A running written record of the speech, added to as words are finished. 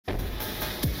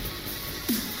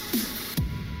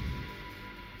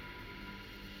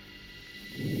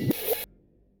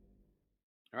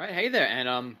right, hey there,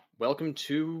 and welcome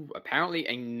to apparently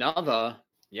another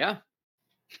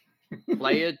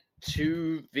player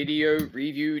two video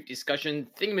review discussion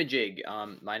thingamajig.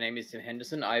 My name is Tim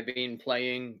Henderson. I've been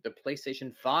playing the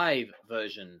PlayStation 5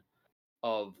 version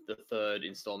of the third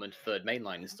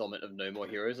mainline installment of No More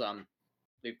Heroes.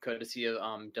 Courtesy of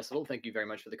Decibel. Thank you very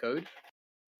much for the code.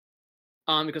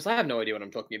 Because I have no idea what I'm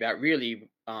talking about. Really,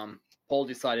 Paul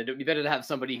decided it would be better to have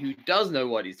somebody who does know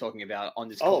what he's talking about on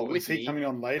this call with me. Is he coming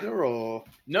on later, or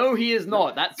no? He is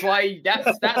not. That's why.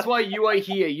 That's why you are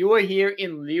here. You are here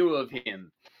in lieu of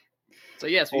him. So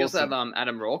yes, we also have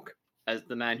Adam Rourke as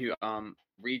the man who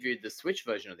reviewed the Switch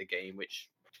version of the game, which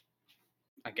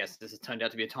I guess this has turned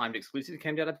out to be a timed exclusive. It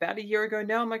came out about a year ago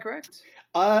now. Am I correct?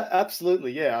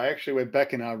 Absolutely, yeah. I actually went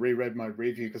back and reread my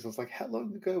review because I was like, how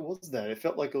long ago was that? It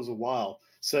felt like it was a while.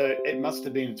 So it must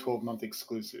have been a 12-month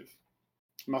exclusive.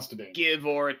 Must have been. Give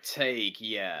or take,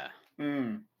 yeah.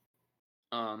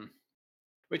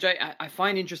 Which I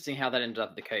find interesting how that ended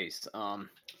up the case.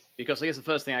 Because I guess the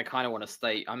first thing I kind of want to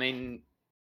state, I mean,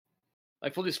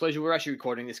 like, full disclosure, we're actually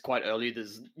recording this quite early.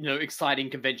 There's, exciting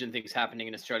convention things happening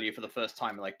in Australia for the first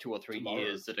time in like 2 or 3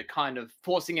 years that are kind of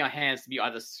forcing our hands to be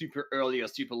either super early or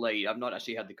super late. I've not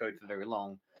actually had the code for very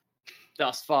long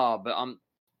thus far, but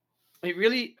it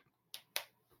really,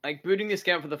 like, booting this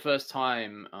game for the first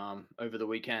time over the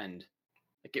weekend,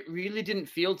 like, it really didn't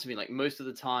feel to me like most of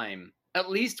the time, at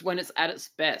least when it's at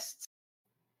its best,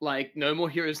 like No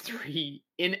More Heroes 3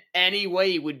 in any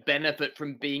way would benefit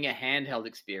from being a handheld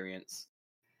experience.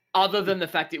 Other than the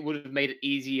fact it would have made it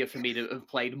easier for me to have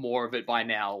played more of it by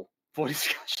now for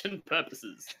discussion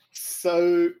purposes.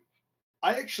 So,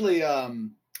 I actually,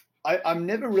 I'm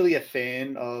never really a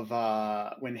fan of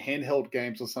when handheld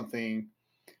games or something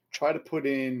try to put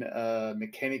in a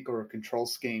mechanic or a control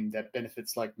scheme that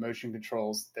benefits like motion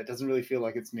controls that doesn't really feel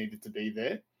like it's needed to be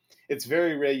there. It's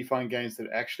very rare you find games that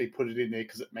actually put it in there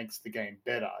because it makes the game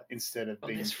better instead of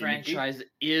being this gimmicky. Franchise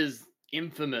is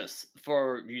infamous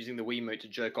for using the Wiimote to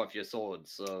jerk off your sword,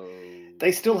 so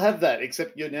they still have that,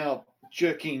 except you're now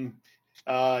jerking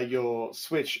your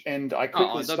Switch, and I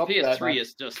quickly stopped that. The PS3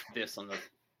 is just this on the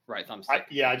right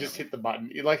thumbstick. I just hit the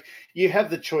button. You have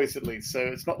the choice at least, so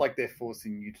it's not like they're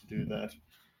forcing you to do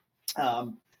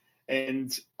that.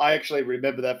 And I actually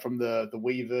remember that from the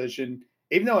Wii version,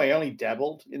 even though I only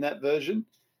dabbled in that version.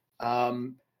 I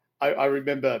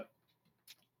remember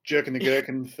jerking the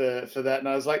gherkin for that, and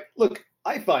I was like, look,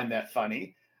 I find that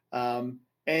funny. And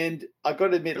I got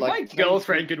to admit, my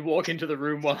girlfriend could walk into the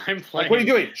room while I'm playing. Like, what are you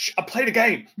doing? Shh, I played a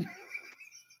game.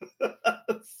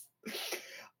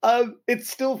 It's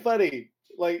still funny.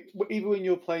 Like, even when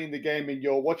you're playing the game and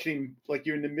you're watching, like,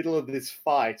 you're in the middle of this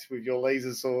fight with your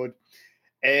laser sword,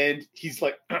 and he's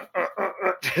like,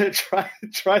 trying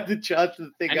to charge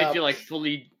the thing up. And if you're like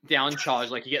fully down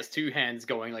charged, like he gets 2 hands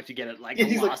going, like to get it like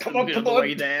the last little bit of the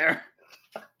way there.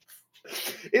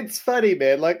 It's funny,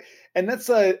 man. Like, and that's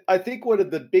I think one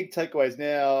of the big takeaways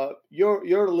now.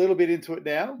 You're a little bit into it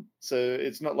now, so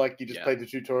it's not like you just played the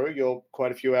tutorial. You're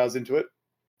quite a few hours into it,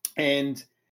 and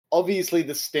obviously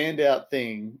the standout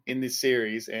thing in this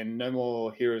series, and No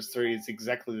More Heroes 3 is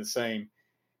exactly the same.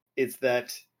 It's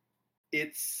that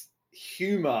its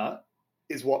humor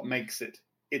is what makes it.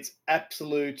 It's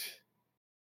absolute,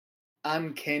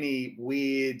 uncanny,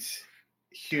 weird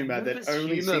humor that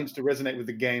only seems to resonate with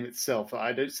the game itself.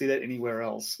 I don't see that anywhere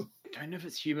else. I don't know if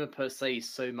it's humor per se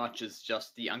so much as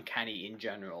just the uncanny in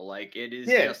general. Like, it is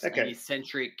an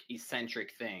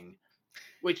eccentric thing,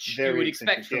 which you would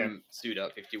expect from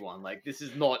Suda51. Like, this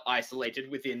is not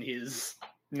isolated within his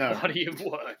body of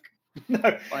work.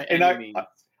 No, by any means.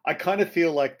 I kind of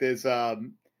feel like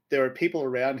there are people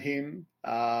around him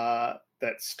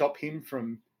that stop him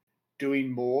from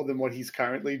doing more than what he's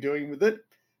currently doing with it,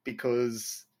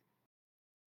 because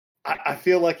I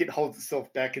feel like it holds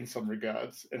itself back in some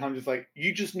regards. And I'm just like,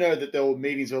 you just know that there were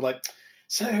meetings where like,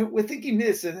 so we're thinking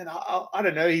this, and then I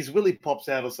don't know, his Willy pops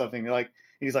out or something. Like,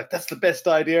 he's like, that's the best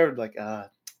idea. And like,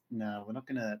 no, we're not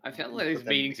gonna. I felt like those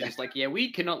meetings are just like,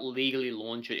 we cannot legally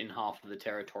launch it in half of the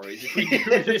territories if we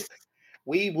do this.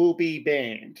 We will be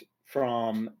banned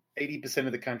from 80%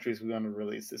 of the countries we want to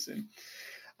release this in.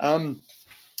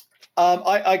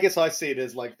 I guess I see it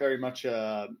as like very much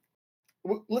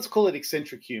let's call it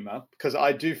eccentric humor, because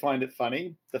I do find it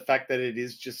funny. The fact that it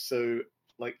is just so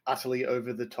like utterly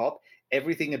over the top.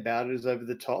 Everything about it is over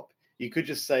the top. You could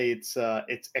just say it's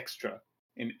extra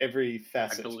in every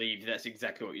facet. I believe that's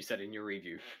exactly what you said in your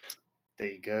review. There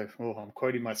you go. Oh, I'm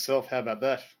quoting myself. How about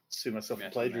that? Sue myself for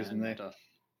plagiarism there.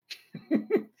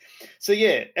 So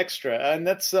yeah, extra, and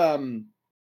that's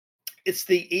it's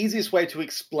the easiest way to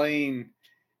explain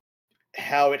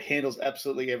how it handles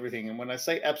absolutely everything. And when I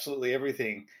say absolutely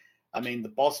everything, I mean the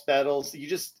boss battles. You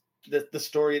just the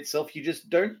story itself. You just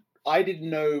don't. I didn't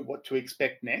know what to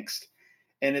expect next,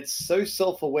 and it's so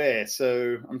self-aware.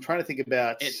 So I'm trying to think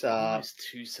about. It's almost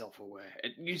too self-aware.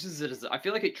 It uses it as I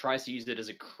feel like it tries to use it as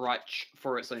a crutch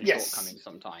for its own shortcomings.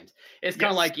 Sometimes it's kind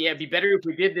of like, yeah, it'd be better if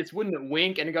we did this, wouldn't it?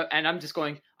 Wink, and I'm just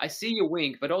going. I see your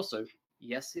wink, but also,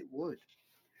 yes, it would.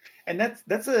 And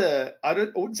that's I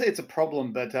wouldn't say it's a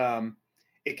problem, but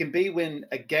it can be when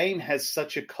a game has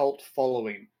such a cult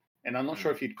following. And I'm not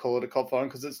sure if you'd call it a cult following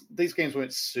because these games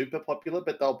weren't super popular,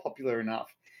 but they were popular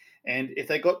enough. And if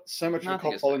they got so much of a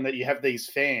cult following that you have these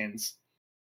fans,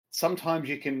 sometimes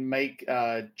you can make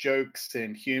jokes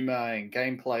and humor and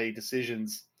gameplay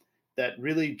decisions that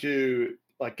really do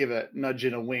like give a nudge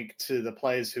and a wink to the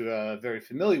players who are very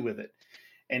familiar with it.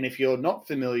 And if you're not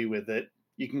familiar with it,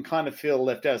 you can kind of feel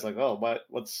left out. It's like, oh,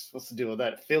 what's the deal with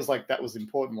that? It feels like that was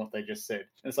important what they just said.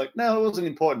 And it's like, no, it wasn't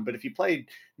important. But if you played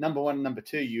number 1 and number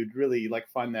 2, you'd really like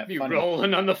find that funny. You're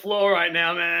rolling on the floor right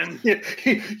now, man.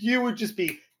 You would just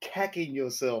be cacking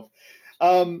yourself.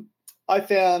 I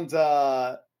found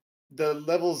the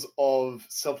levels of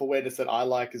self-awareness that I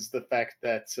like is the fact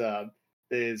that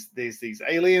there's these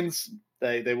aliens.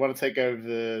 They want to take over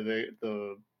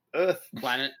the Earth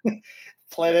planet.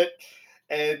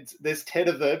 And there's 10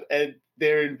 of them, and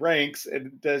they're in ranks,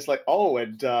 and there's like,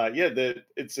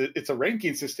 it's a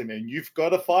ranking system, and you've got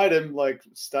to fight them, like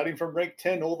starting from rank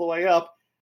 10 all the way up.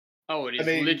 Oh, it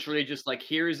is literally just like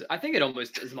I think it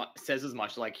almost says as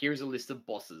much like here's a list of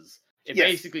bosses. It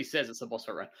basically says it's a boss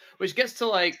fight run, which gets to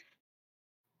like,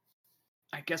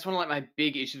 I guess one of like my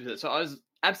big issues with it. So I was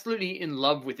absolutely in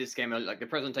love with this game, like the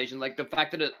presentation, like the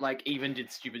fact that it like even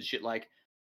did stupid shit like.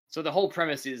 So the whole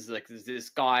premise is like there's this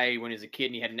guy when he was a kid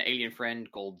and he had an alien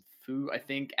friend called Fu, I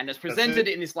think, and it's presented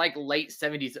in this like late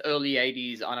 70s, early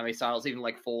 80s anime style. It's even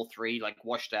like 4-3, like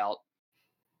washed out.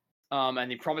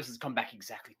 And the promises come back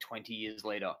exactly 20 years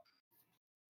later.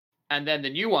 And then the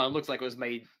new one looks like it was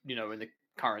made, in the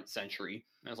current century.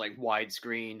 It's like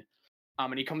widescreen.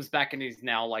 And he comes back and he's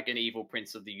now like an evil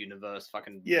prince of the universe,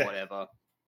 whatever.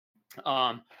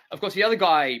 Of course, the other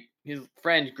guy, his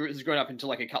friend, has grown up into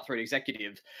like a cutthroat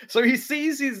executive. So he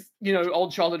sees his,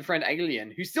 old childhood friend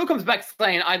Alien, who still comes back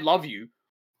saying, "I love you."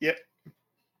 Yep.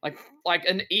 Like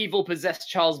an evil possessed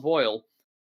Charles Boyle.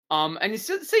 And he's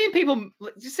seeing people,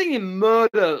 just seeing him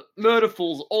murder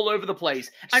fools all over the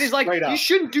place. And he's like, "You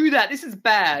shouldn't do that. This is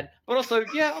bad." But also,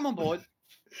 yeah, I'm on board.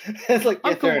 It's like,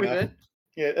 I'm cool with it.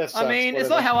 Yeah, that sucks, I mean, it's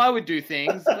not how I would do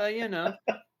things, but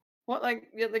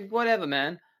whatever,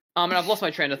 man. And I've lost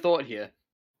my train of thought here.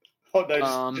 Oh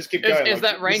no, just keep going. Is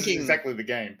that ranking? This is exactly the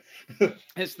game.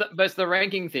 It's the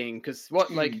ranking thing, because what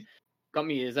got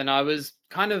me is, and I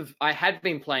had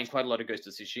been playing quite a lot of Ghost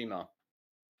of Tsushima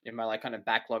in my like kind of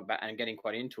backlog and getting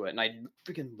quite into it, and I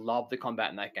freaking love the combat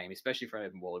in that game, especially for an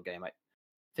open world game. I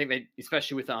think they,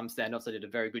 especially with standoffs, they did a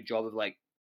very good job of like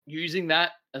using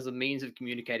that as a means of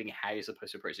communicating how you're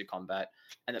supposed to approach the combat,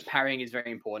 and that parrying is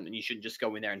very important, and you shouldn't just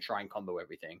go in there and try and combo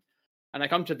everything. And I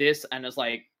come to this, and it's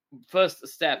like first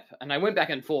step, and I went back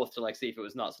and forth to like see if it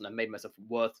was nuts, and I made myself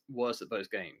worse at both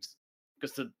games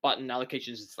because the button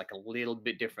allocations is like a little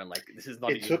bit different. Like this is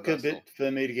not. It took a bit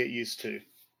for me to get used to.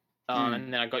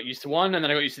 And then I got used to one, and then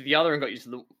I got used to the other, and got used to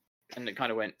the, and it kind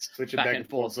of went back and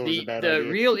forth. The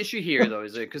real issue here, though,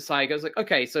 is because Sai goes like,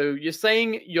 okay, so you're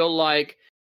saying you're like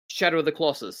Shadow of the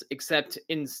Colossus, except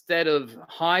instead of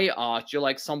high art, you're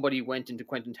like somebody went into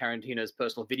Quentin Tarantino's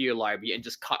personal video library and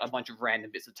just cut a bunch of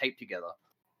random bits of tape together.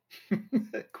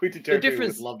 Quentin Tarantino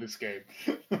would love this game.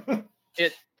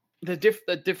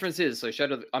 The difference is, so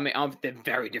they're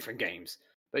very different games,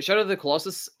 but Shadow of the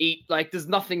Colossus, there's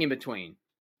nothing in between,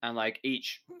 and like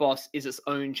each boss is its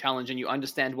own challenge, and you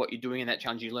understand what you're doing in that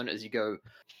challenge. You learn it as you go.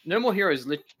 No More Heroes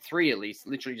 3, at least,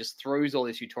 literally just throws all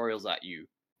these tutorials at you.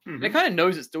 Mm-hmm. It kind of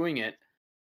knows it's doing it,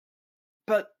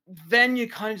 but then you're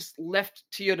kind of just left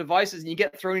to your devices, and you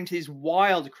get thrown into these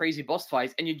wild, crazy boss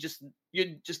fights, and you're just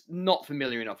not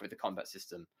familiar enough with the combat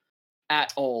system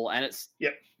at all. And it's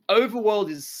Overworld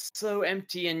is so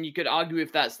empty, and you could argue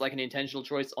if that's like an intentional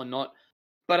choice or not.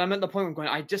 But I'm at the point where I'm going,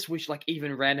 I just wish like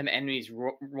even random enemies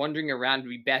wandering around would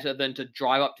be better than to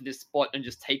drive up to this spot and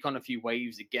just take on a few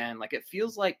waves again. Like it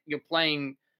feels like you're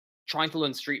trying to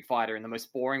learn Street Fighter in the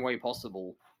most boring way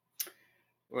possible.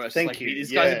 Where it's beat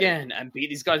these guys again, and beat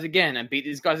these guys again, and beat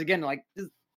these guys again. Like,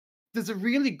 there's a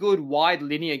really good wide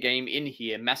linear game in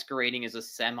here, masquerading as a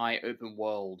semi-open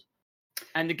world.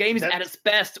 And the game is at its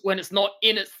best when it's not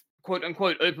in its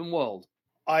quote-unquote open world.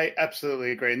 I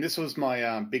absolutely agree. And this was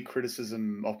my big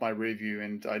criticism of my review,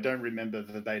 and I don't remember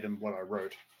verbatim what I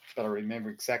wrote. but I remember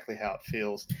exactly how it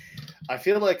feels. I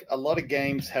feel like a lot of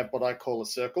games have what I call a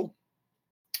circle.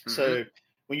 Mm-hmm. So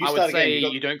when you start a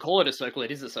game, you don't call it a circle;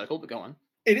 it is a circle. But go on.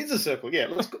 It is a circle, yeah.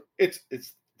 Let's go. It's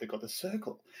they've got the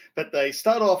circle, but they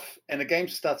start off, and the game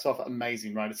starts off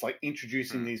amazing, right? It's like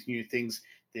introducing these new things,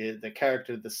 the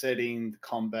character, the setting, the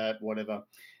combat, whatever,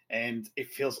 and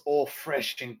it feels all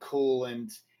fresh and cool,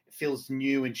 and it feels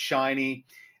new and shiny,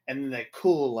 and then they're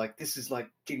cool. Like this is like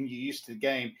getting you used to the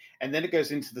game, and then it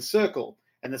goes into the circle,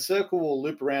 and the circle will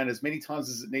loop around as many times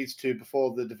as it needs to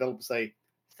before the developers say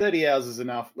 30 hours is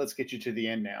enough. Let's get you to the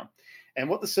end now. And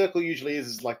what the circle usually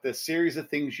is like the series of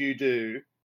things you do,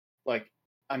 like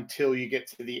until you get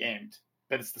to the end.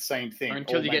 But it's the same thing. Or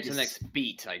until you get to the next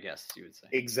beat, I guess you would say.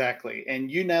 Exactly. And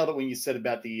you nailed it when you said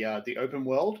about the open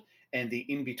world and the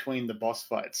in between the boss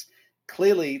fights.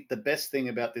 Clearly, the best thing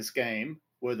about this game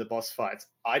were the boss fights.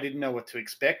 I didn't know what to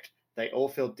expect. They all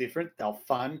felt different. They were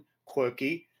fun,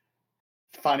 quirky,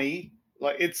 funny.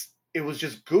 Like it was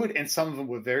just good, and some of them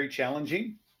were very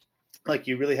challenging. Like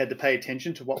you really had to pay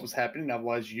attention to what was happening,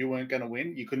 otherwise you weren't going to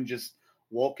win. You couldn't just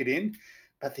walk it in.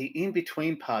 But the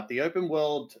in-between part, the open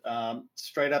world,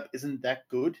 straight up isn't that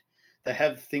good. They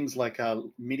have things like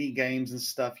mini games and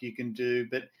stuff you can do,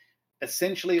 but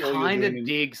essentially all kind you're of doing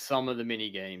dig some of the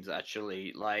mini games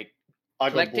actually, like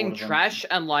collecting trash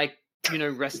and like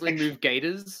wrestling move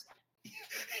gators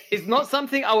is not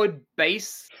something I would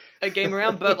base a game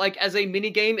around. But like as a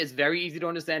mini game, it's very easy to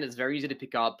understand. It's very easy to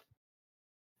pick up.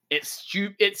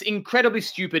 It's incredibly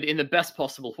stupid in the best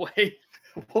possible way.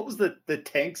 What was the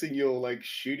tanks in your like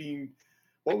shooting?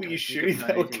 What were you shooting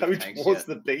that were coming towards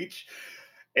the beach?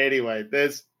 Anyway,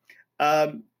 there's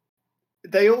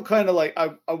they all kind of like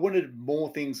I wanted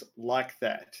more things like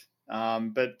that.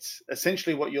 But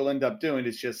essentially what you'll end up doing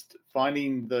is just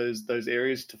finding those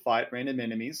areas to fight random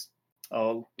enemies.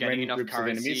 Or getting enough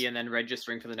currency and then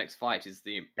registering for the next fight is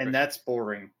and that's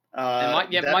boring.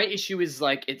 My issue is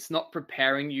like it's not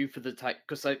preparing you for the type,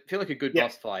 because I feel like a good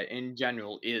boss fight in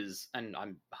general is, and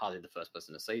I'm hardly the first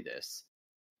person to say this,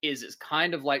 is it's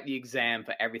kind of like the exam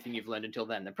for everything you've learned until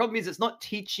then. The problem is it's not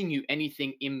teaching you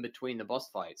anything in between the boss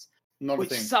fights,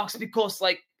 which sucks because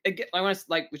like again,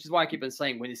 which is why I keep on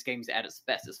saying when this game's at its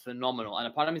best, it's phenomenal. And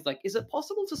a part of me is like, is it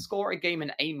possible to score a game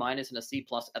an A- and a C+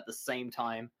 at the same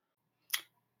time?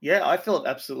 Yeah, I felt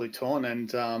absolutely torn,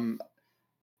 and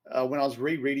when I was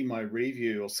rereading my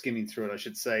review, or skimming through it, I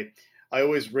should say, I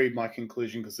always read my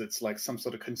conclusion because it's like some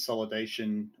sort of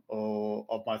consolidation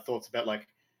of my thoughts about like,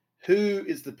 who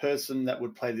is the person that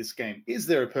would play this game? Is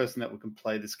there a person that can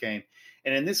play this game?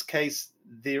 And in this case,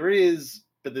 there is,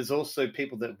 but there's also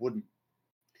people that wouldn't.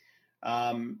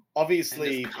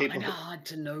 Obviously, it's kind of hard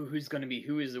to know who's going to be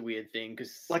who is a weird thing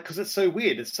because it's so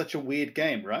weird. It's such a weird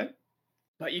game, right?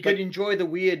 But you could enjoy the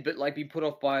weird, but like be put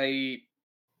off by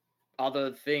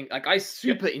other thing. Like I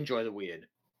super enjoy the weird.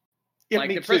 Yeah, like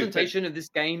the presentation of this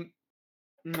game,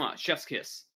 chef's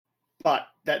kiss. But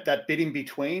that bit in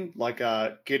between, like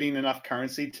getting enough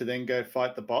currency to then go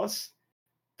fight the boss,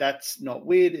 that's not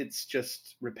weird. It's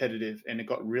just repetitive, and it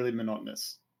got really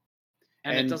monotonous.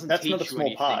 And it doesn't teach you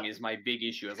anything. Part. Is my big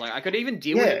issue. It's like I could even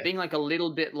deal with it being like a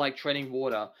little bit like treading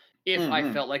water if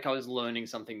I felt like I was learning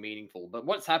something meaningful. But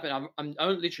what's happened? I'm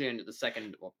literally into the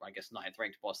second, or I guess 9th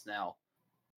ranked boss now.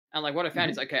 And like what I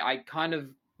found is, okay, I kind of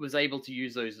was able to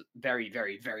use those very,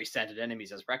 very, very standard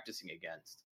enemies I was practicing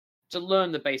against to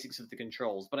learn the basics of the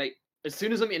controls. But as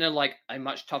soon as I'm in a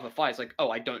much tougher fight, it's like,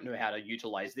 oh, I don't know how to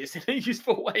utilize this in a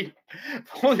useful way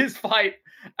for this fight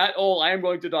at all. I am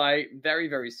going to die very,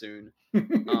 very soon.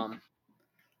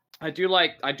 I do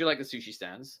like the sushi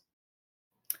stands.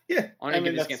 Yeah, I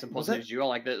give this game some positive due. I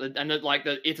like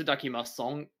the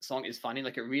Itadakimasu song is funny.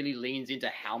 Like it really leans into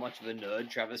how much of a nerd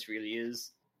Travis really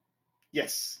is.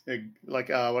 Yes, like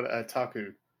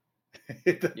Taku.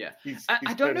 Yeah, he's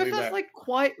I don't know if that's like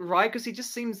quite right because he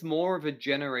just seems more of a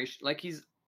generation. Like he's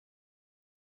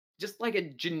just like a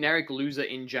generic loser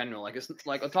in general. Like it's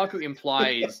like otaku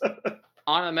implies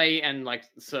anime and like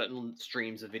certain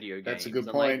streams of video games. That's a good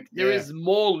and, point. Like, there is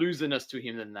more loserness to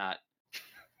him than that.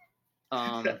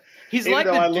 He's like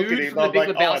the dude from The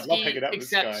Big Lebowski,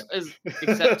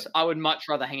 except I would much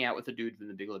rather hang out with the dude from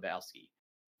The Big Lebowski.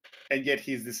 And yet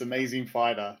he's this amazing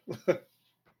fighter.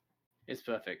 It's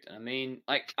perfect. I mean,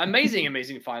 like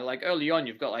amazing fighter. Like early on,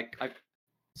 you've got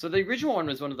so the original one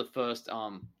was one of the first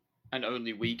and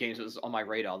only Wii games that was on my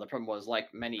radar. The problem was,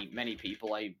 like many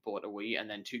people, I bought a Wii and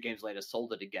then 2 games later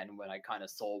sold it again when I kind of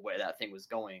saw where that thing was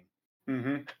going.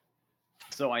 Mm-hmm.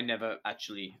 So I never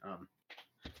actually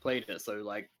played it. So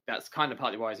like that's kind of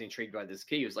partly why I was intrigued by this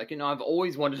key. It was like, I've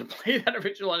always wanted to play that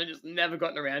original one and just never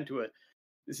gotten around to it.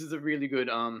 This is a really good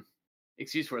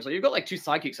excuse for it. So you've got like two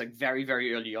sidekicks like very,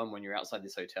 very early on when you're outside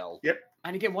this hotel. Yep.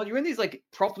 And again, while you're in these like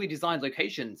properly designed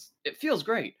locations, it feels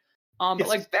great. But Yes.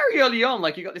 like very early on,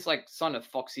 like you got this like son of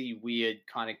foxy, weird,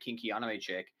 kind of kinky anime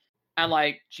chick. And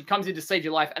like she comes in to save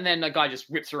your life, and then a guy just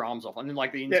rips her arms off, and then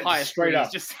like the entire screen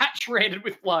is just saturated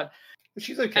with blood. But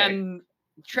she's okay. And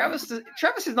Travis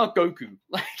is not Goku.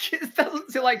 Like it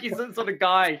doesn't seem like he's the sort of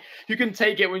guy who can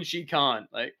take it when she can't.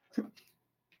 Like,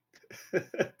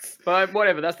 but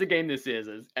whatever. That's the game this is,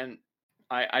 and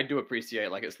I do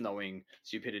appreciate like its knowing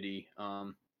stupidity.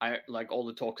 I like all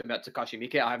the talks about Takashi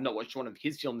Miike. I have not watched one of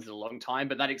his films in a long time,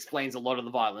 but that explains a lot of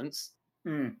the violence.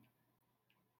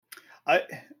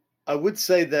 I would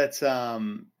say that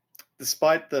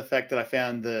despite the fact that I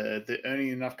found the earning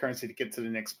enough currency to get to the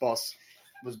next boss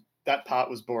that part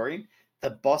was boring,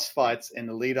 the boss fights and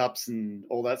the lead ups and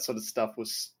all that sort of stuff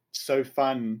was so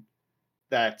fun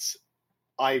that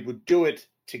I would do it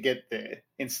to get there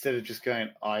instead of just going,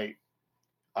 I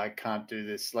can't do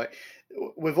this. Like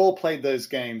we've all played those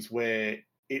games where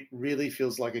it really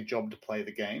feels like a job to play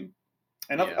the game.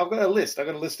 And I've got a list. I've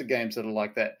got a list of games that are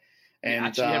like that. And you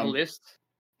actually have a list?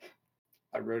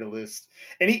 I wrote a list.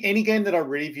 Any game that I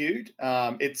reviewed,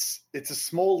 it's a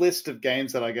small list of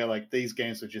games that I go like, these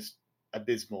games are just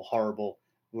abysmal, horrible,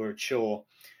 were a chore.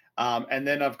 And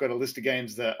then I've got a list of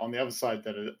games that on the other side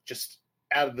that are just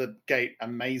out of the gate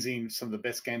amazing, some of the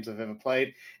best games I've ever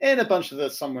played, and a bunch of the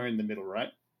somewhere in the middle, right?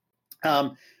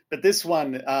 But this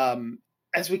one,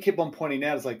 as we keep on pointing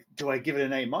out, is like, do I give it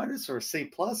an A- or a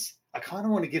C+? I kind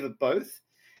of want to give it both.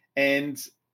 And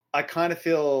I kind of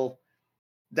feel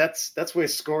that's where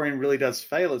scoring really does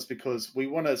fail, is because we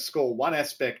want to score one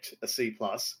aspect a C+,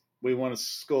 we want to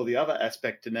score the other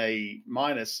aspect an A-.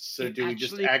 So do we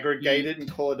just aggregate it and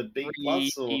call it a B+?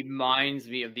 It reminds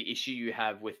me of the issue you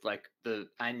have with like the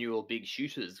annual big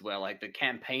shooters, where like the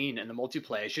campaign and the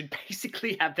multiplayer should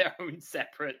basically have their own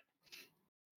separate.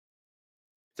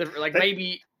 So like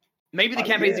maybe the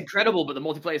campaign's incredible, but the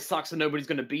multiplayer sucks and nobody's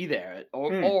going to be there,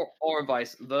 or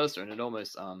vice versa, and it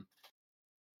almost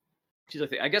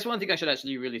I guess one thing I should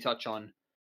actually really touch on,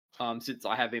 since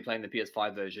I have been playing the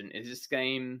PS5 version, is this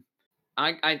game.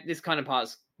 This kind of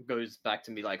part goes back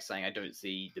to me like saying I don't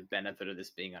see the benefit of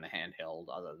this being on a handheld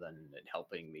other than it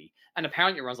helping me. And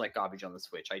apparently it runs like garbage on the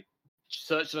Switch. I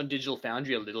searched on Digital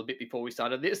Foundry a little bit before we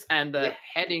started this, and the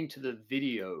heading to the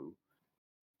video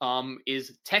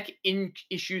is tech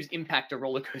issues impact a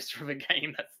roller coaster of a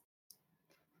game. But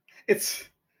it's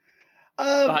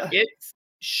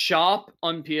sharp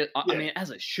on PS. I mean, as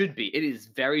it should be. It is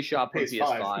very sharp on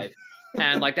PS5.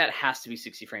 And like that has to be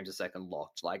 60 frames a second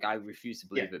locked. Like I refuse to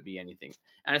believe it be anything.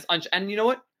 And it's and you know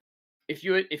what?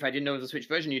 If I didn't know it was a Switch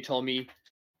version, you told me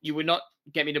you would not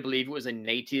get me to believe it was a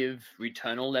native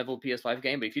Returnal level PS5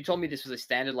 game. But if you told me this was a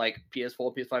standard like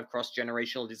PS4, PS5 cross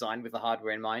generational design with the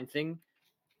hardware in mind thing,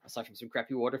 aside from some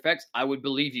crappy water effects, I would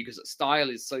believe you because the style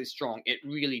is so strong. It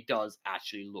really does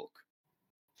actually look.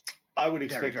 I would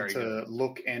expect it to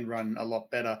look and run a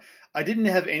lot better. I didn't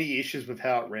have any issues with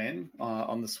how it ran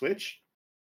on the Switch.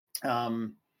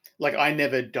 Like I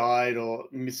never died or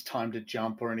mistimed a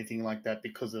jump or anything like that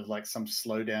because of like some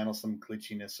slowdown or some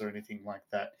glitchiness or anything like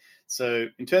that. So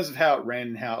in terms of how it ran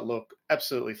and how it looked,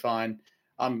 absolutely fine.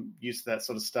 I'm used to that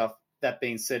sort of stuff. That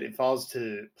being said, if I was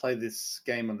to play this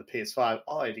game on the PS5,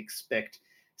 I'd expect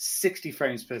 60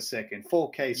 frames per second,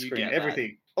 4K screen,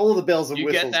 everything. All the bells and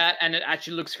whistles. You get that, and it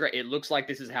actually looks great. It looks like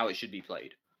this is how it should be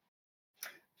played.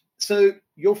 So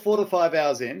you're 4 to 5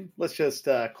 hours in. Let's just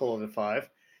call it a 5.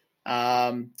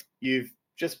 You've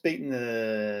just beaten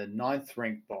the 9th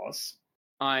ranked boss.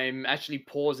 I'm actually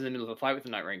paused in the middle of a fight with the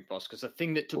 9th ranked boss because the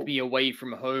thing that took me away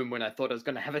from home when I thought I was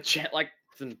going to have a chat, like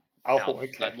some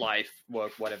life,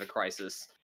 work, whatever crisis,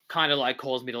 kind of like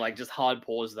caused me to like just hard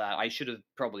pause that. I should have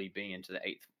probably been into the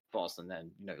 8th boss, and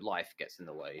then life gets in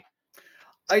the way.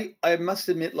 I must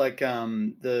admit, like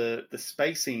the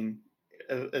spacing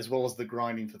as well as the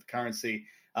grinding for the currency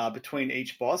between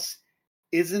each boss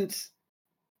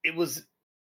it was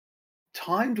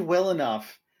timed well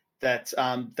enough that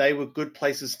they were good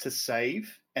places to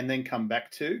save and then come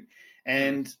back to.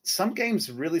 And some games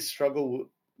really struggle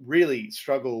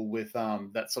with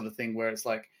that sort of thing where it's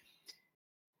like,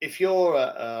 if you're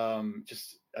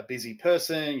just a busy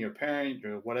person, you're a parent,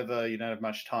 you're whatever, you don't have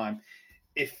much time.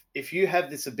 If you have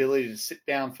this ability to sit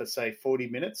down for, say, 40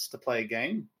 minutes to play a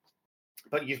game,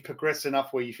 but you've progressed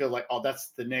enough where you feel like,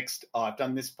 that's the next, I've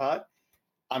done this part,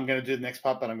 I'm going to do the next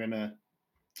part, but I'm going to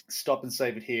stop and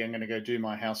save it here. I'm going to go do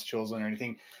my house chores or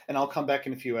anything, and I'll come back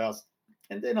in a few hours,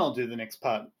 and then I'll do the next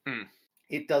part.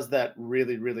 It does that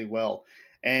really, really well.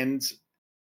 And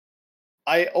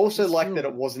I also It's like that it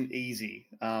still wasn't easy.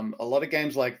 A lot of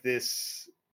games like this,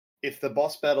 if the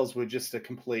boss battles were just a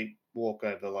complete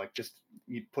walkover, like just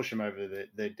you push them over,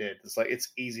 they're dead. It's like it's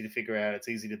easy to figure out, it's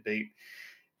easy to beat.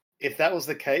 If that was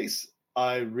the case,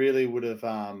 I really would have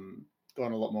gone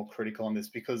a lot more critical on this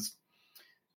because,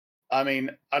 I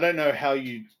mean, I don't know how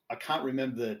you. I can't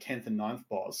remember the 10th and ninth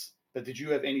boss, but did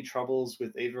you have any troubles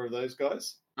with either of those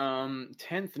guys?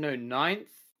 10th, no, ninth.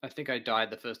 I think I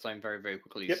died the first time very, very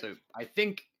quickly. Yep. So I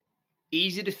think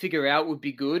easy to figure out would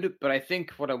be good, but I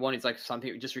think what I want is like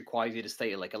something that just requires you to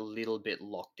stay like a little bit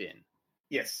locked in.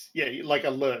 Yes. Yeah. Like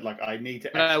alert. Like I need to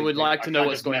But I actually. would like I to know can't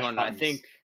what's just going mash on. I buttons. think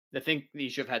the thing that you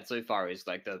should have had so far is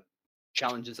like the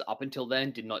challenges up until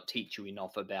then did not teach you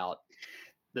enough about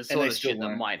the sort of shit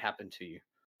that might happen to you.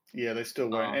 Yeah, they still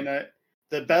won't. And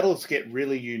the battles get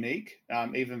really unique,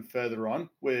 even further on,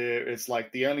 where it's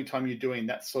like the only time you're doing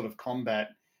that sort of combat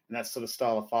and that sort of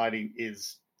style of fighting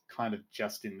is kind of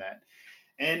just in that.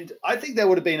 And I think that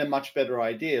would have been a much better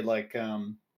idea. Like, if I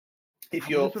would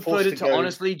you're have preferred forced it to to go,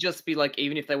 honestly just be like,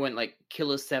 even if they went like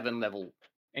Killer 7 level,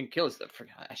 and Killer 7,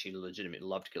 I actually legitimately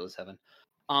loved Killer 7.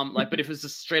 Like, but if it was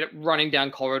just straight up running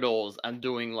down corridors and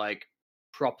doing like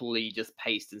properly just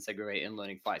paced and segregated and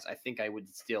learning fights, I think I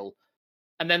would still.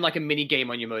 And then like a mini game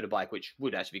on your motorbike, which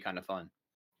would actually be kind of fun.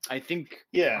 I think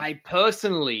yeah, I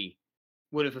personally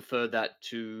would have preferred that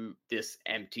to this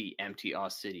empty R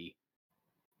City.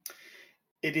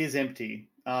 it is empty.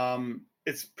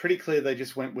 It's pretty clear they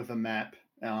just went with a map,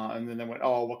 and then they went,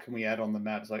 "Oh, what can we add on the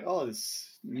map?" It's like, "Oh,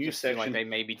 this new I just feel like section." they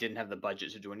maybe didn't have the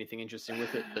budget to do anything interesting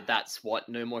with it, but that's what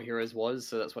No More Heroes was,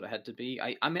 so that's what it had to be.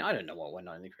 I mean, I don't know what went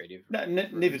on in the creative. No,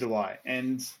 neither do I.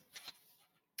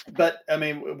 But I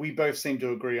mean, we both seem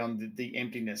to agree on the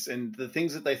emptiness and the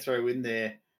things that they throw in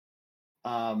there.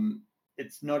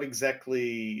 It's not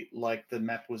exactly like the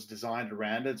map was designed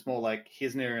around it. It's more like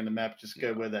here's an area in the map, just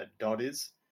go where that dot is.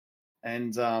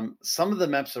 And some of the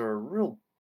maps are a real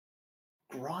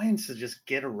grind to just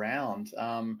get around.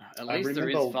 At least there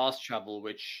is fast travel,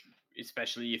 which,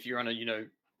 especially if you're on a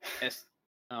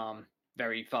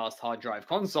very fast hard drive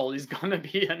console, is going to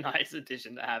be a nice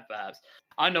addition to have. Perhaps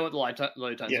I know what the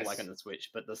load times are like on the Switch,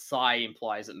 but the Psy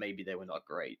implies that maybe they were not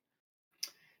great.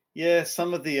 Yeah,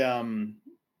 some of the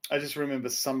I just remember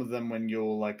some of them when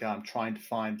you're like trying to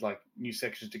find like new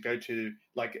sections to go to,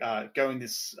 like go in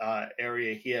this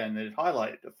area here, and then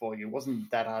highlight it for you. It wasn't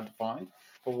that hard to find,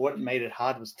 but what made it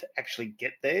hard was to actually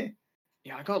get there.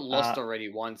 Yeah, I got lost already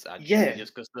once, actually,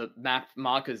 just because the map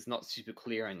marker's not super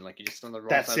clear, and like you're just on the wrong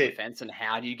side of the fence, and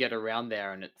how do you get around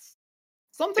there? And it's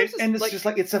sometimes it's just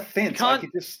like it's a fence.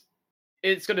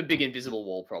 It's got a big invisible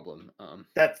wall problem.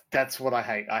 That's what I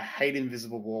hate. I hate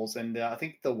invisible walls, and I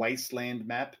think the Wasteland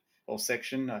map or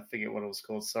section, I forget what it was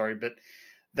called. Sorry, but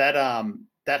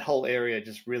that whole area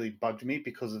just really bugged me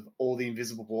because of all the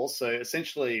invisible walls. So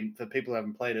essentially, for people who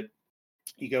haven't played it,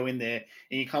 you go in there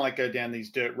and you kind of like go down these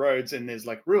dirt roads, and there's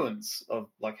like ruins of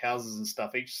like houses and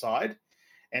stuff each side.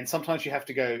 And sometimes you have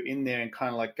to go in there and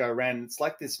kind of like go around. It's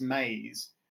like this maze,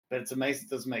 but it's a maze that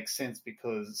doesn't make sense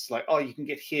because it's like, oh, you can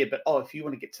get here, but if you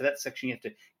want to get to that section, you have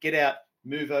to get out,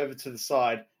 move over to the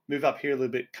side, move up here a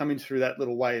little bit, come in through that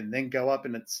little way, and then go up.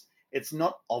 And it's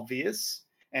not obvious.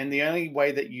 And the only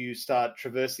way that you start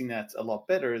traversing that a lot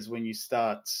better is when you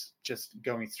start just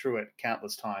going through it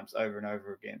countless times over and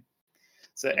over again.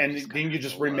 So, and then you're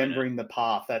just remembering the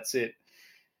path. That's it.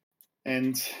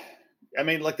 And I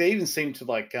mean, like they even seem to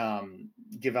like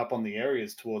give up on the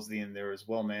areas towards the end there as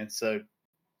well, man. So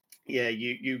yeah,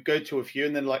 you go to a few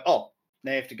and then like, oh,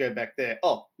 now you have to go back there.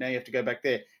 Oh, now you have to go back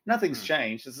there. Nothing's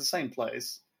changed. It's the same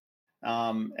place.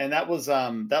 And that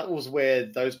was where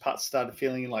those parts started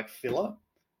feeling like filler.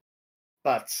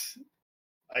 But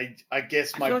I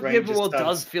guess my brain just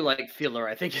does feel like filler.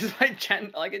 I think it's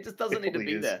like it just doesn't need to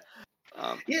be there.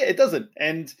 Yeah, it doesn't,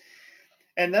 and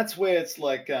that's where it's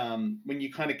like when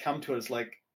you kind of come to it, it's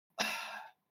like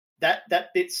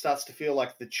that bit starts to feel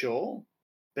like the chore,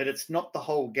 but it's not the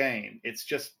whole game. It's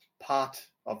just part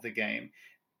of the game,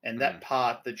 and that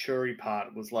part, the chore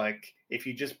part, was like if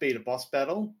you just beat a boss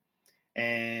battle,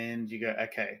 and you go,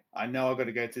 okay, I know I've got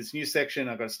to go to this new section.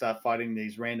 I've got to start fighting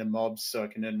these random mobs so I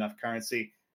can earn enough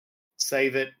currency.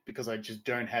 Save it because I just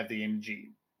don't have the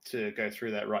energy to go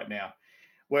through that right now.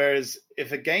 Whereas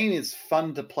if a game is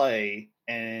fun to play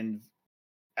and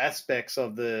aspects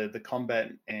of the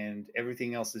combat and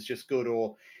everything else is just good,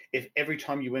 or if every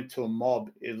time you went to a mob,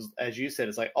 it was, as you said,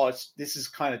 it's like, this is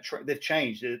kind of, they've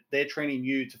changed. They're training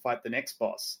you to fight the next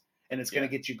boss, and it's going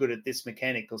to get you good at this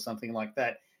mechanic or something like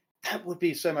that. That would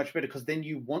be so much better because then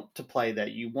you want to play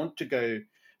that. You want to go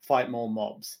fight more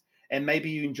mobs. and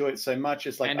maybe you enjoy it so much,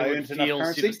 it's like, and I it would earned enough feel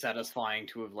currency. super satisfying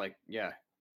to have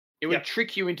it would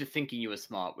trick you into thinking you were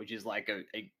smart, which is like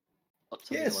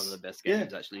something a lot of the best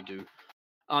games actually do.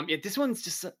 This one's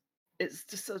just it's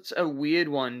just such a weird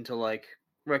one to like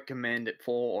recommend it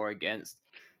for or against.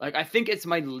 Like, I think it's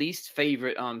my least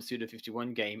favorite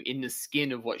Suda51 game in the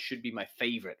skin of what should be my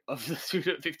favorite of the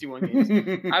Suda51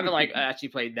 games. I haven't actually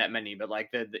played that many, but like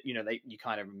you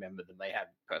kind of remember them. They have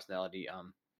personality.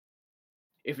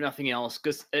 If nothing else,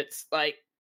 because it's like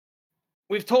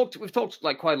we've talked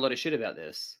like quite a lot of shit about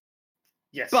this.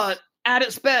 Yes, but at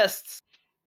its best,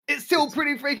 it's still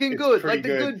pretty freaking good. Like, the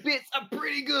good bits are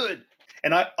pretty good.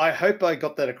 And I hope I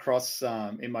got that across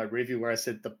in my review where I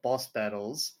said the boss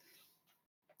battles,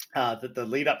 that the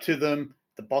lead up to them,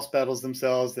 the boss battles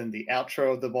themselves, and the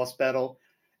outro of the boss battle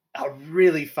are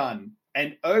really fun.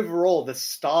 And overall, the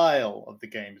style of the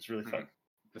game is really fun.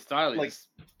 The style is,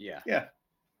 yeah.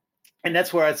 And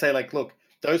that's where I'd say, like, look,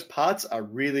 those parts are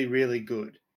really, really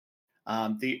good.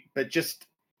 But just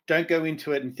don't go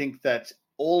into it and think that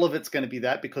all of it's going to be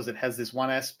that, because it has this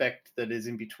one aspect that is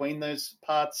in between those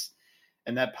parts,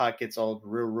 and that part gets old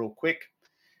real, real quick.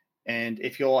 And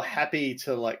if you're happy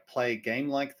to like play a game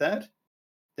like that,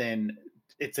 then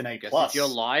it's an A+. If your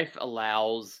life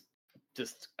allows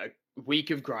just a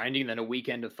week of grinding, then a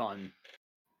weekend of fun.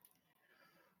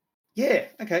 Yeah.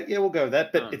 Okay. Yeah, we'll go with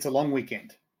that. But it's a long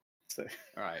weekend. So.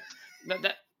 All right.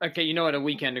 Okay. You know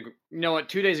what?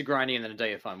 2 days of grinding and then a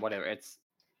day of fun. Whatever. It's.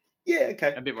 Yeah.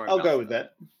 Okay. A bit more. I'll go with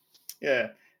that. Yeah.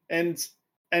 And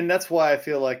that's why I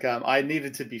feel like I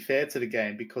needed to be fair to the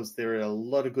game, because there are a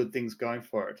lot of good things going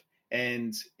for it.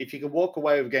 And if you can walk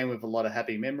away with a game with a lot of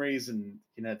happy memories, and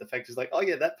the fact is like, oh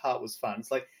yeah, that part was fun.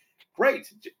 It's like,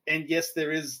 great. And yes,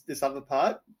 there is this other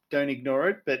part. Don't ignore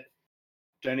it, but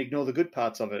don't ignore the good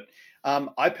parts of it.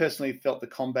 I personally felt the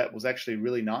combat was actually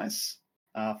really nice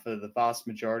for the vast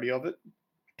majority of it,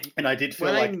 and I did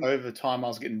feel like over time I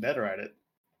was getting better at it.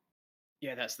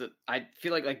 Yeah, I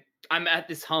feel like I'm at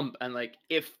this hump, and like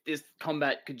if this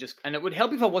combat could just, and it would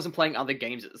help if I wasn't playing other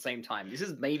games at the same time. This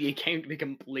is maybe a game to be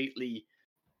completely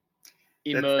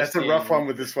immersed. That's a rough one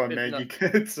with this one, man.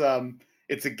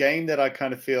 It's a game that I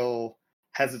kind of feel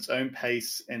has its own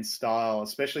pace and style,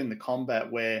 especially in the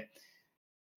combat, where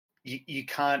you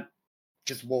can't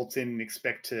just waltz in and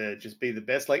expect to just be the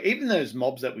best. Like, even those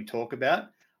mobs that we talk about,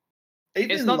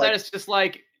 it's not that, it's just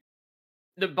like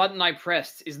the button I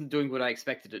pressed isn't doing what I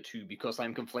expected it to, because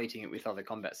I'm conflating it with other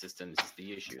combat systems is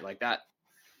the issue. Like that.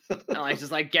 And like,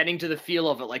 just like getting to the feel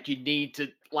of it, like you need to,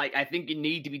 like, I think you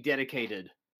need to be dedicated.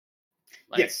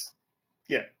 Like, yes.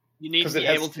 Yeah. You need to be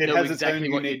able to know exactly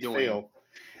what you're doing. Feel.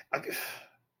 I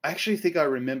actually think I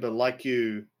remember, like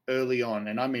you, early on,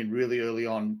 and I mean really early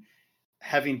on,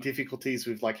 having difficulties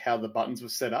with like how the buttons were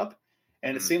set up.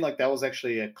 And it seemed like that was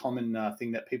actually a common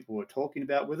thing that people were talking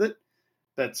about with it.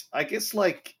 But I guess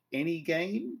like any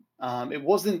game, it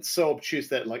wasn't so obtuse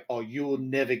that like, oh, you will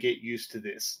never get used to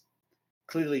this.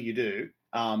 Clearly you do.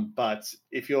 But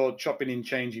if you're chopping and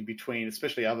changing between,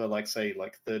 especially other, like, say,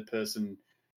 like third-person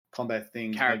combat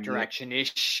things. Character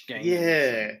action-ish games.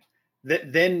 Yeah.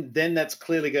 Then that's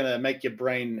clearly going to make your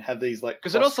brain have these, like...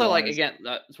 Because it also, like, again,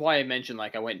 that's why I mentioned,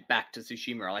 like, I went back to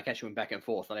Tsushima. I, like, actually went back and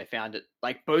forth, and I found it,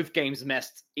 like, both games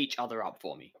messed each other up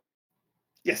for me.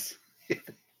 Yes.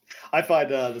 I find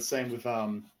the same with,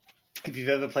 if you've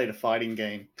ever played a fighting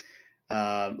game,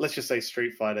 let's just say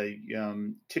Street Fighter,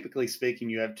 typically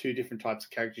speaking, you have two different types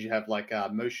of characters. You have like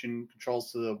motion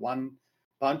controls to the one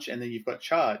punch, and then you've got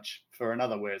charge for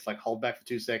another, where it's like hold back for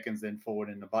 2 seconds, then forward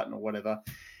in the button or whatever.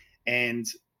 And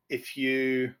if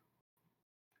you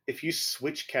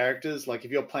switch characters, like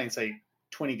if you're playing, say,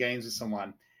 20 games with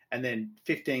someone, and then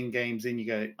 15 games in, you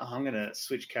go, oh, I'm going to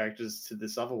switch characters to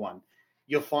this other one,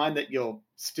 you'll find that you're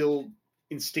still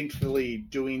instinctively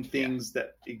doing things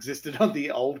that existed on the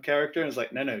old character, and it's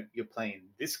like, no, you're playing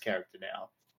this character now.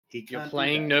 You're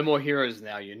playing No More Heroes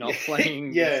now. You're not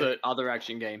playing this other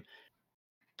action game.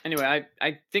 Anyway,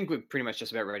 I think we're pretty much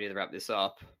just about ready to wrap this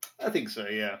up. I think so,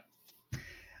 yeah.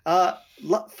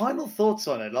 Final thoughts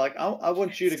on it. Like, I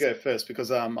want you to go first,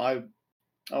 because I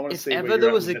want to see. If ever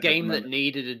there was a game that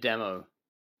needed a demo,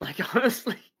 like,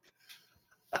 honestly,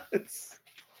 it's.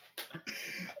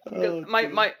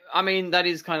 I mean, that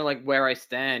is kind of like where I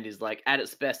stand, is like, at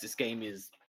its best, this game is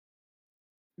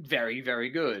very, very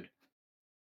good.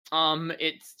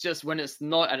 It's just when it's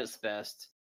not at its best,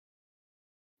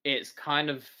 it's kind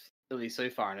of, at least so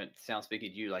far, and it sounds,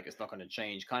 speaking to you, like it's not going to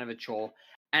change, kind of a chore,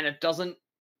 and it doesn't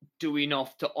do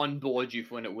enough to onboard you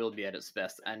for when it will be at its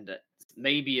best, and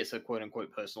maybe it's a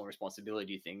quote-unquote personal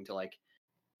responsibility thing to like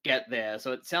get there.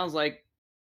 So it sounds like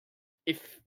if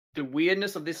the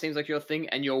weirdness of this seems like your thing,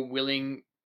 and you're willing.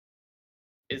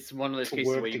 It's one of those cases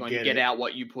where you're going to get out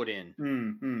what you put in,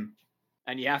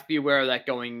 and you have to be aware of that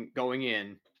going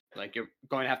in. Like you're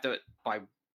going to have to,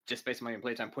 just based on my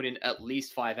playtime, put in at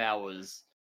least 5 hours,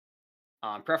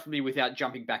 preferably without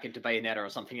jumping back into Bayonetta or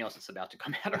something else that's about to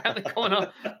come out around the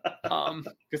corner,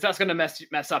 because that's going to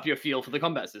mess up your feel for the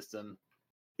combat system.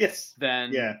 Yes.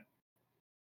 Then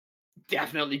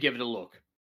definitely give it a look.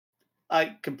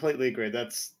 I completely agree.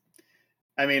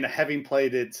 Having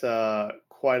played it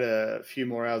quite a few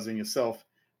more hours than yourself,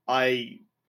 I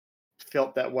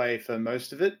felt that way for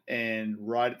most of it, and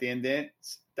right at the end there,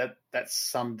 that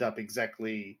summed up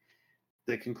exactly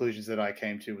the conclusions that I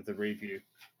came to with the review,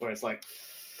 where it's like,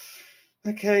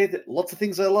 okay, lots of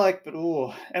things I like, but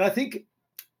and I think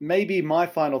maybe my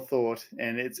final thought,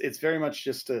 and it's very much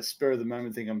just a spur of the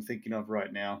moment thing I'm thinking of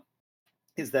right now,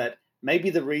 is that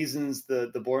maybe the reasons the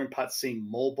boring parts seem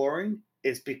more boring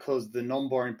is because the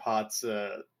non-boring parts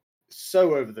are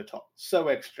so over the top, so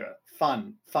extra,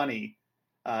 funny,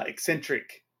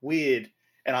 eccentric, weird,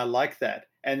 and I like that.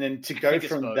 And then to go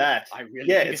from that,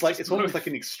 it's almost like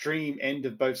an extreme end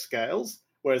of both scales,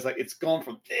 whereas like it's gone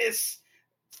from this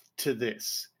to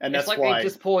this, and that's like why they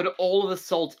just poured all of the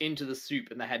salt into the soup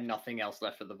and they had nothing else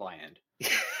left at the end.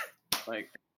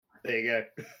 Like, there you go.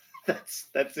 That's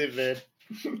it, man.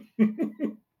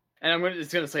 And I'm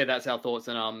just gonna say that's our thoughts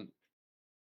on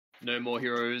No More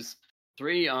Heroes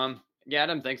 3.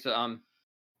 Adam, thanks for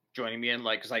joining me in,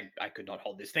 because I could not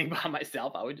hold this thing by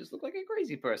myself. I would just look like a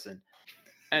crazy person.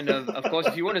 And of course,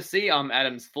 if you want to see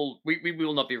Adam's full, we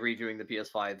will not be reviewing the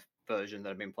PS5 version that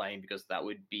I've been playing because that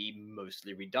would be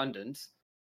mostly redundant.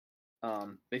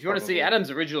 But if you want to see Adam's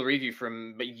original review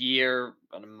from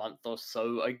a month or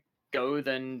so ago,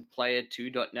 then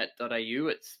player2.net.au.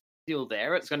 It's still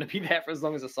there. It's going to be there for as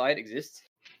long as the site exists,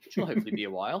 which will hopefully be a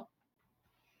while.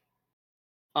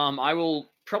 I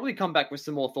will probably come back with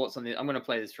some more thoughts on this. I'm going to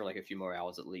play this for a few more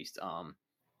hours at least.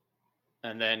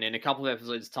 And then in a couple of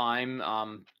episodes' time,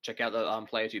 check out the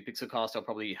Player 2 Pixelcast. I'll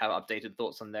probably have updated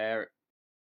thoughts on there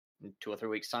in 2 or 3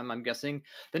 weeks' time, I'm guessing.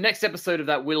 The next episode of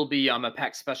that will be a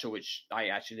PAX special, which I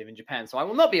actually live in Japan, so I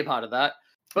will not be a part of that.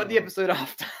 But the episode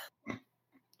after, I'm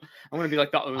going to be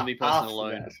the only person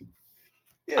alone.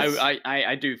 Yes.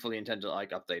 I do fully intend to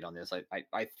update on this.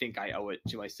 I think I owe it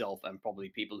to myself and probably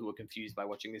people who are confused by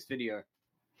watching this video.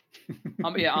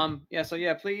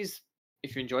 Please,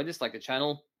 if you enjoyed this, like the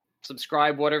channel,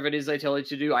 subscribe, whatever it is they tell you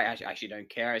to do. I actually don't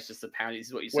care. It's just apparently this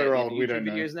is what you say in YouTube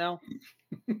videos now.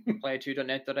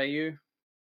 Player2.net.au.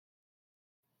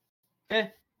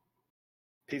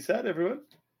 Peace out, everyone.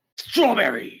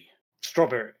 Strawberry.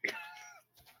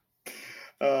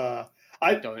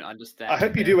 I don't understand. I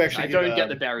hope you do actually. I don't get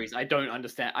the berries. I don't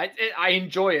understand. I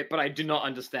enjoy it, but I do not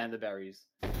understand the berries.